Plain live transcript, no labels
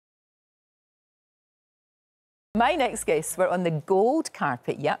My next guests were on the gold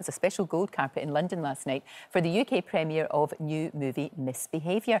carpet. Yeah, it was a special gold carpet in London last night for the UK premiere of new movie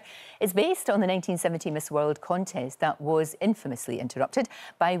Misbehaviour. It's based on the 1970 Miss World contest that was infamously interrupted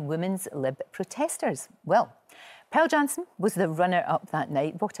by women's lib protesters. Well, Pearl Jansen was the runner-up that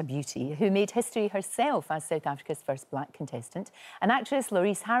night. What a beauty, who made history herself as South Africa's first black contestant. And actress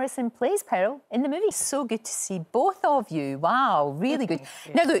Loreece Harrison plays Pearl in the movie. So good to see both of you. Wow, really good.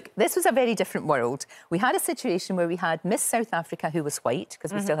 Now, look, this was a very different world. We had a situation where we had Miss South Africa, who was white,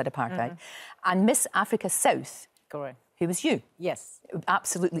 because we still had apartheid, and Miss Africa South, correct, who was you. Yes.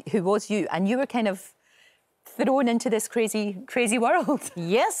 Absolutely, who was you. And you were kind of thrown into this crazy, crazy world.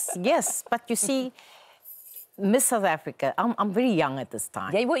 Yes, yes. But you see, Miss South Africa, I'm very young at this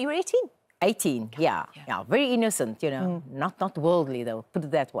time. Yeah, what, you were 18? 18, yeah. Very innocent, you know. Not worldly, though, put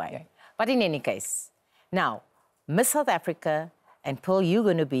it that way. Yeah. But in any case, now, Miss South Africa and Pearl, you're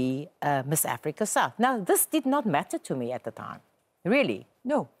going to be Miss Africa South. Now, this did not matter to me at the time, really.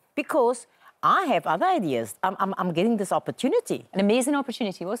 No. Because I have other ideas. I'm getting this opportunity. An amazing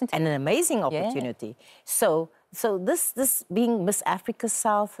opportunity, wasn't it? And an amazing opportunity. Yeah. So this being Miss Africa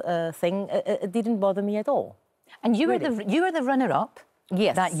South thing, it didn't bother me at all. And you were the runner-up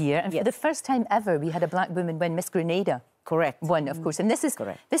that year, and for the first time ever, we had a black woman win. Miss Grenada won, of course. And this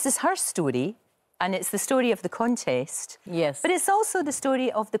is her story, and it's the story of the contest. Yes. But it's also the story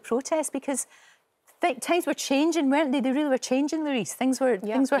of the protest, because times were changing, weren't they? They really were changing, Loreece. Things were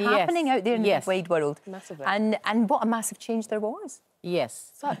happening out there in the wide world. Massively. And what a massive change there was.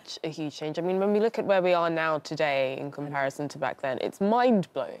 Yes. Such a huge change. I mean, when we look at where we are now today in comparison to back then, it's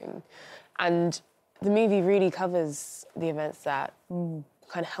mind-blowing. And the movie really covers the events that kind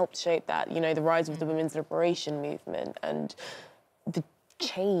of helped shape that, you know, the rise of the women's liberation movement and the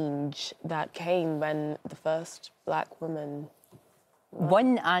change that came when the first black woman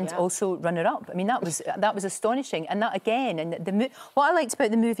won and also runner-up. I mean, that was astonishing. And that, again, and what I liked about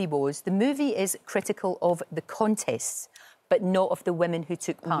the movie was the movie is critical of the contests, but not of the women who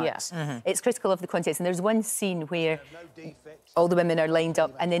took part. Yeah. It's critical of the contest. And there's one scene where all the women are lined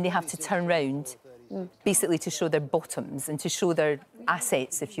up and then they have to turn round, basically to show their bottoms and to show their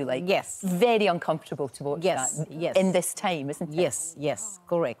assets, if you like. Yes. Very uncomfortable to watch that in this time, isn't it? Yes, yes,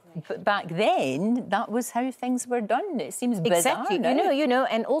 correct. But back then, that was how things were done. It seems bizarre. Exactly. Now. You know,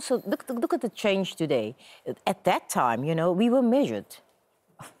 and also look at the change today. At that time, you know, we were measured.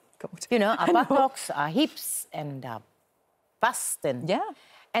 Oh, God. You know, our buttocks, our hips, and our bust,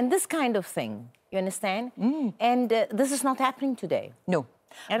 and this kind of thing. You understand? And this is not happening today. No.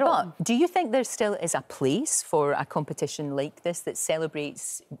 At all. But do you think there still is a place for a competition like this that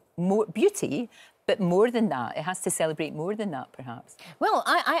celebrates more beauty, but more than that? It has to celebrate more than that, perhaps. Well,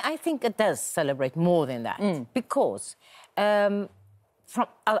 I think it does celebrate more than that because I'm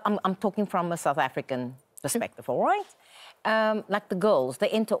talking from a South African perspective, all right? Like the girls, they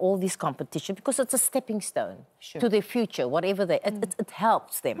enter all these competitions because it's a stepping stone to their future, whatever it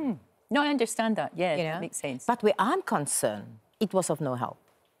helps them. No, I understand that. Yeah, you know? That makes sense. But where I'm concerned, it was of no help.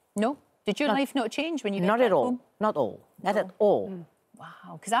 No? Did your life not change when you went Not back at all. home? Not all. Not at all.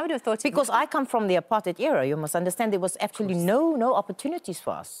 Wow, because I would have thought... Because I come from the apartheid era, you must understand, there was actually no opportunities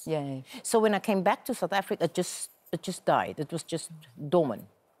for us. Yeah. So when I came back to South Africa, it just died. It was just dormant.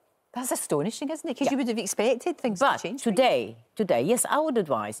 That's astonishing, isn't it? Because you would have expected things to change. But today, yes, I would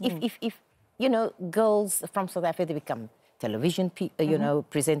advise, if you know, girls from South Africa, they become television, you know,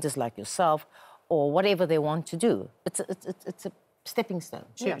 presenters like yourself, or whatever they want to do. It's a stepping stone.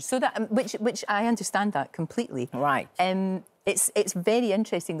 Sure. Yeah. So that, which I understand that completely. Right. It's very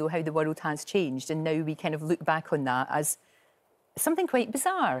interesting, though, how the world has changed, and now we kind of look back on that as something quite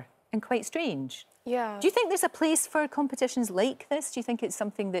bizarre and quite strange. Yeah. Do you think there's a place for competitions like this? Do you think it's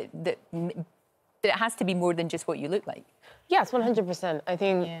something that it has to be more than just what you look like? Yes, 100%. I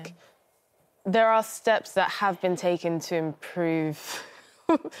think there are steps that have been taken to improve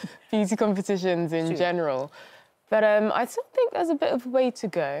beauty competitions in general. But I still think there's a bit of a way to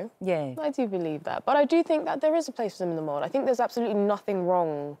go. Yeah. I do believe that. But I do think that there is a place for them in the world. I think there's absolutely nothing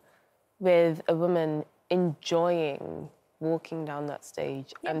wrong with a woman enjoying walking down that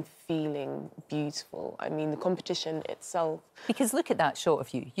stage and feeling beautiful. I mean, the competition itself... Because look at that shot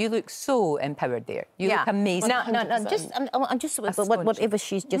of you. You look so empowered there. You look amazing. No, I'm just whatever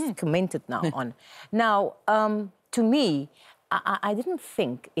she's just commented now on. Now, to me, I didn't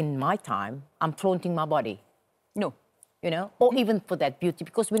think in my time I'm flaunting my body. No. You know, or even for that beauty.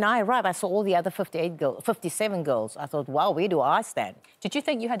 Because when I arrived, I saw all the other 57 girls. I thought, wow, where do I stand? Did you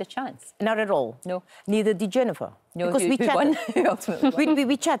think you had a chance? Not at all. No. Neither did Jennifer. No, because we chatted. Won? Who ultimately won?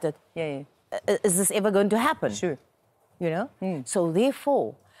 We chatted. Yeah. Is this ever going to happen? Sure. You know? So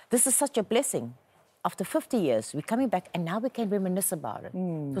therefore, this is such a blessing. after 50 years, we're coming back and now we can reminisce about it.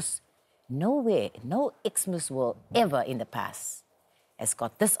 Because nowhere, no Xmas world ever in the past has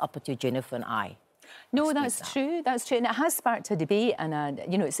got this opportunity, Jennifer and I. No, that's true. That's true, and it has sparked a debate, and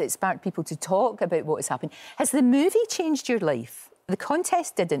you know, it's sparked people to talk about what has happened. Has the movie changed your life? The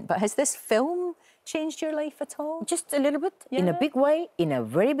contest didn't, but has this film changed your life at all? Just a little bit, in a big way, in a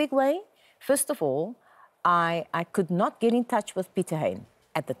very big way. First of all, I could not get in touch with Peter Hain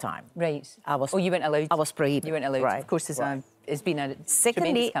at the time. Right. I was. Oh, you weren't allowed. I was prohibited. You weren't allowed. Right. Of course, it's been a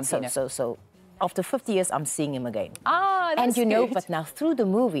Secondly, tremendous campaigner. so after 50 years, I'm seeing him again. Ah, that's and you know, good. but now through the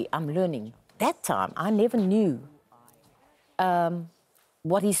movie, I'm learning. That time, I never knew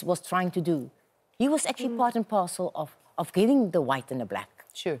what he was trying to do. He was actually part and parcel of getting the white and the black.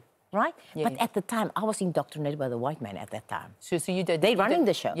 Sure. Right? Yeah, but at the time, I was indoctrinated by the white man at that time. So you did. They're running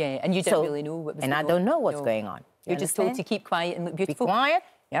the show. Yeah, and you didn't really know what was going on. And I don't know what's going on. You're just told to keep quiet and look beautiful. Be quiet.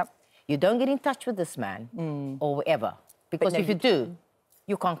 Yep. You don't get in touch with this man or whatever. Because if you do,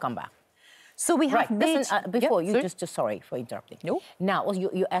 you can't come back. So we have made... Listen, before you just sorry for interrupting. No. Now,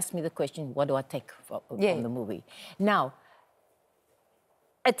 you asked me the question, what do I take from the movie? Now,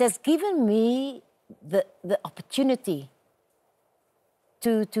 it has given me the opportunity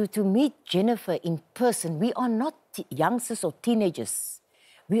to meet Jennifer in person. We are not youngsters or teenagers.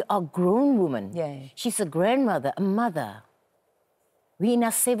 We are grown women. Yeah. She's a grandmother, a mother. We're in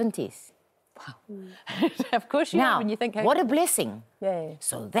our 70s. Wow. Of course you are when you think... What a blessing. Yeah.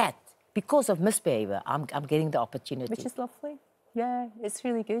 So that, because of Misbehaviour, I'm getting the opportunity. Which is lovely. Yeah, it's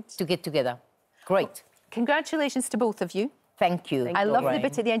really good. To get together. Great. Well, congratulations to both of you. Thank you. I love the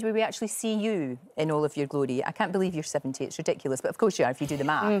bit at the end where we actually see you in all of your glory. I can't believe you're 70. It's ridiculous, but of course you are if you do the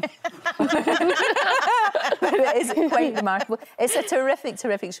math. But it is quite remarkable. It's a terrific,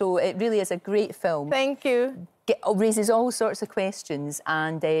 terrific show. It really is a great film. Thank you. Raises all sorts of questions,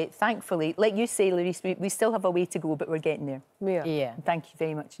 and thankfully, like you say, Loreece, we still have a way to go, but we're getting there. Yeah. Thank you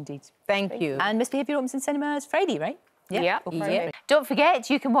very much indeed. Thank you. And Misbehaviour opens in cinemas Friday, right? Yeah. Don't forget,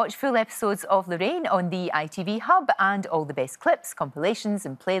 you can watch full episodes of Lorraine on the ITV Hub and all the best clips, compilations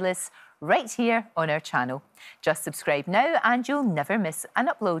and playlists right here on our channel. Just subscribe now and you'll never miss an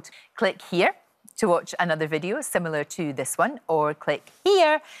upload. Click here to watch another video similar to this one, or click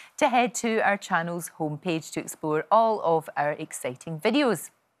here to head to our channel's homepage to explore all of our exciting videos.